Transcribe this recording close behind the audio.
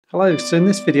Hello, so in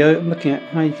this video I'm looking at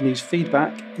how you can use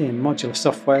feedback in Modular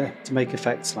software to make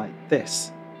effects like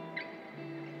this.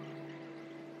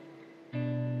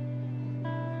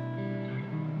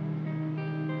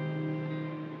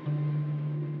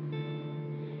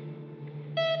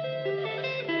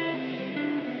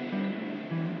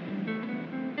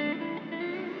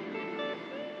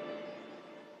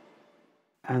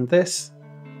 And this.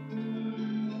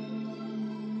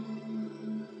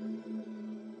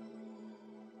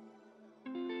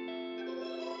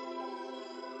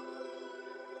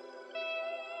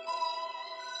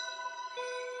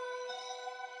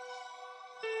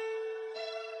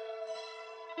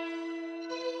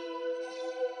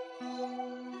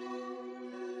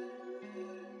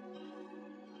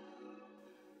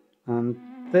 And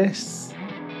this.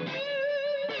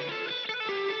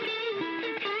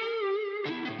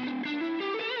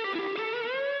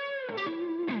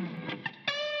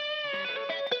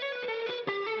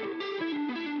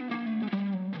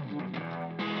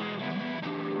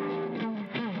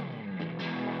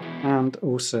 And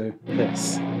also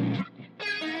this.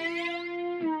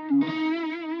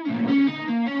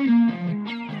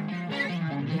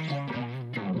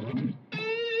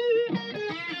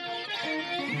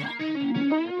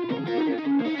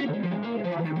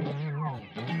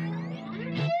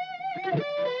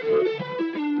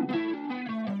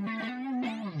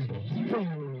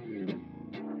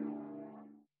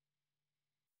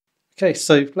 Okay,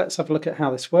 so let's have a look at how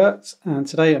this works. And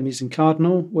today I'm using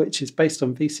Cardinal, which is based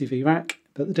on VCV Rack,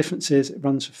 but the difference is it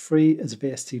runs for free as a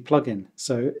VST plugin.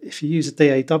 So if you use a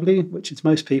DAW, which is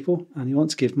most people, and you want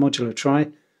to give Modular a try,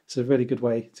 it's a really good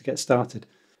way to get started.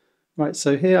 Right,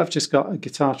 so here I've just got a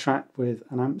guitar track with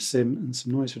an amp sim and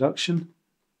some noise reduction.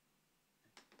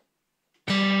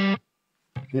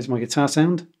 Here's my guitar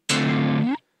sound.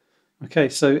 Okay,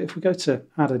 so if we go to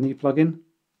add a new plugin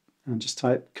and just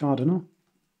type Cardinal.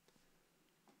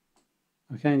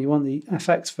 Okay, and you want the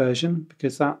FX version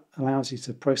because that allows you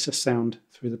to process sound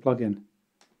through the plugin.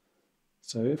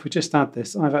 So if we just add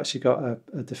this, I've actually got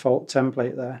a default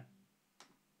template there.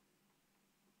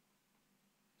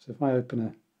 So if I open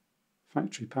a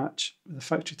factory patch with a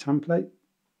factory template,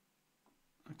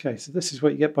 okay, so this is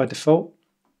what you get by default.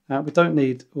 We don't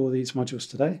need all these modules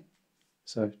today,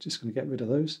 so just going to get rid of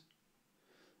those.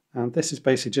 And this is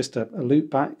basically just a loop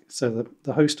back, so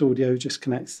the host audio just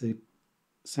connects the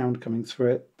sound coming through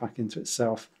it back into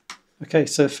itself. Okay,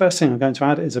 so the first thing I'm going to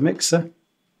add is a mixer,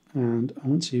 and I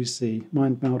want to use the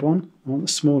mind meld one. I want the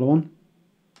smaller one.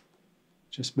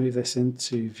 Just move this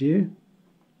into view.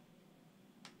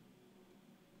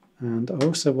 And I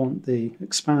also want the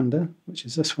expander, which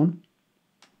is this one.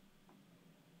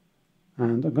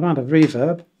 And I'm going to add a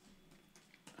reverb.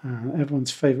 Everyone's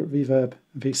favourite reverb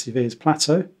in VCV is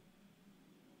plateau.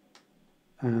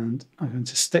 And I'm going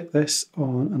to stick this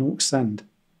on an aux send.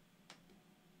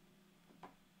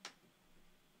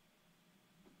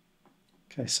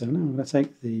 Okay, so now I'm going to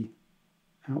take the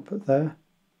output there and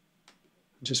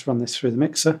just run this through the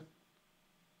mixer.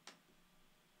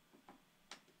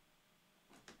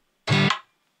 And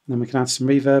then we can add some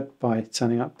reverb by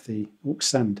turning up the aux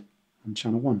send on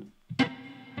channel 1.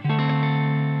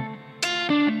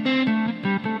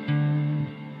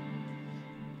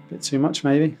 Bit too much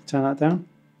maybe, turn that down.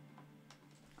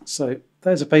 So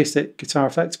there's a basic guitar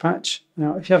effects patch.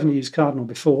 Now if you haven't used Cardinal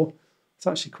before, it's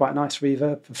actually quite a nice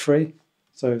reverb for free.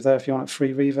 So there, if you want a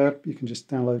free reverb, you can just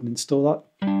download and install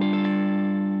that.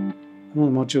 And all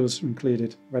the modules are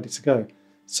included, ready to go.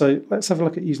 So let's have a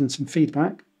look at using some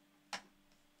feedback.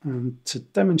 And to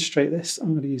demonstrate this, I'm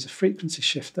going to use a frequency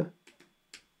shifter,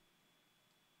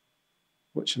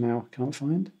 which I now can't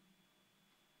find.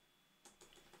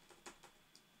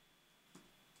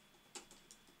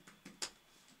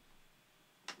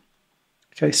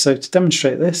 Okay, so to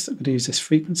demonstrate this, I'm going to use this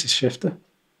frequency shifter.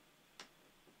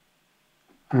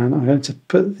 And I'm going to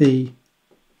put the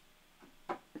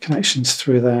connections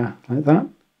through there like that.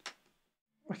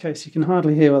 Okay, so you can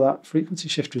hardly hear what that frequency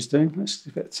shifter is doing. Let's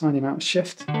give it a tiny amount of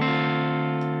shift.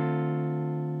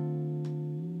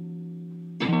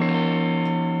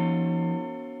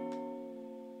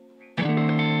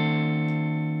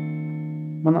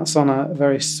 When that's on a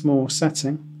very small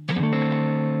setting, you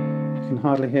can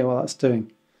hardly hear what that's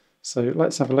doing. So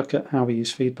let's have a look at how we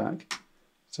use feedback.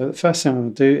 So the first thing I'm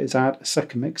going to do is add a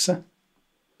second mixer,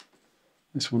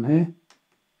 this one here.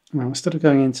 Now instead of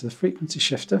going into the frequency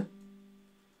shifter,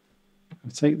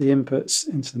 I'll take the inputs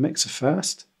into the mixer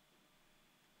first,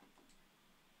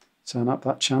 turn up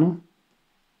that channel,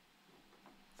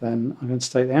 then I'm going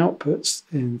to take the outputs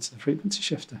into the frequency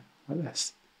shifter like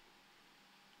this.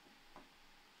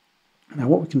 Now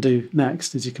what we can do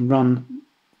next is you can run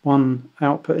one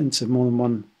output into more than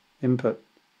one input.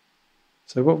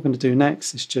 So what we're going to do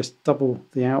next is just double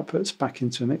the outputs back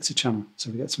into a mixer channel so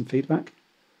we get some feedback.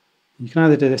 You can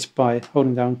either do this by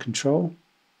holding down Control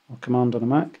or Command on a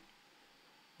Mac,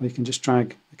 or you can just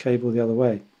drag the cable the other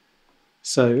way.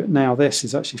 So now this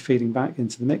is actually feeding back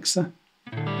into the mixer.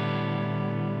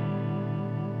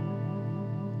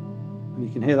 And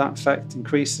you can hear that effect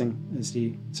increasing as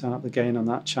you turn up the gain on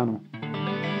that channel.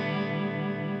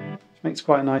 Which makes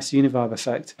quite a nice uni-vibe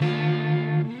effect.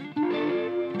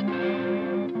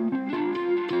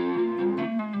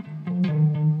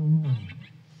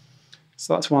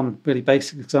 So that's one really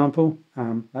basic example.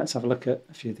 Let's have a look at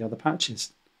a few of the other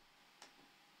patches.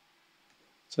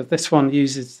 So this one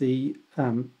uses the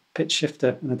pitch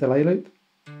shifter and a delay loop.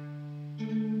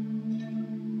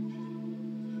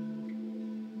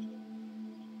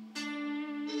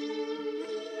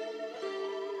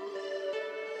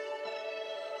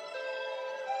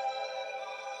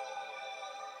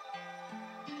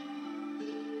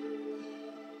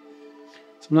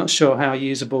 So I'm not sure how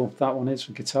usable that one is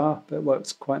for guitar, but it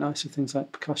works quite nice with things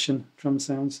like percussion, drum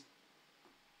sounds.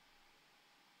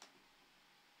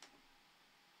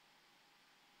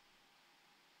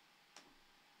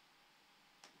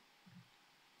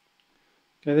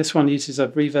 Okay, this one uses a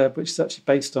reverb which is actually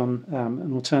based on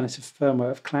an alternative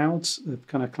firmware of Clouds, the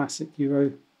kind of classic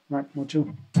Euro Rack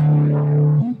module.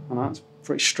 And that's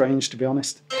pretty strange, to be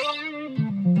honest.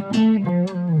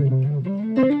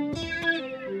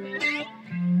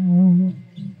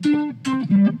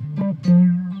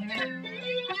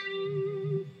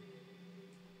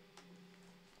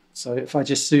 So if I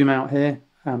just zoom out here,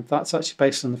 that's actually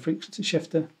based on the frequency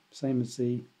shifter, same as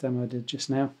the demo I did just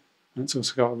now. And it's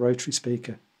also got a rotary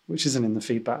speaker, which isn't in the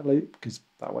feedback loop because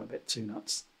that went a bit too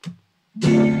nuts.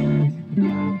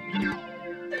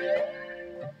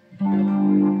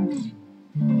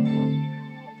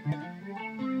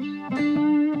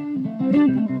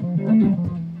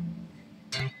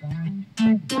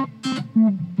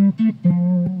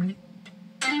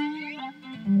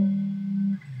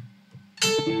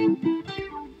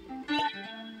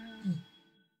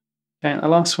 Okay, and the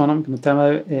last one I'm going to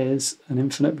demo is an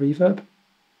infinite reverb.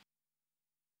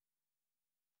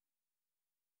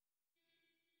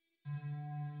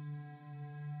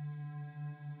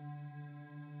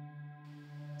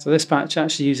 So this patch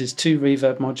actually uses two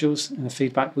reverb modules in a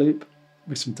feedback loop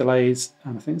with some delays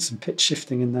and I think some pitch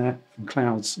shifting in there from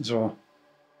Clouds as well.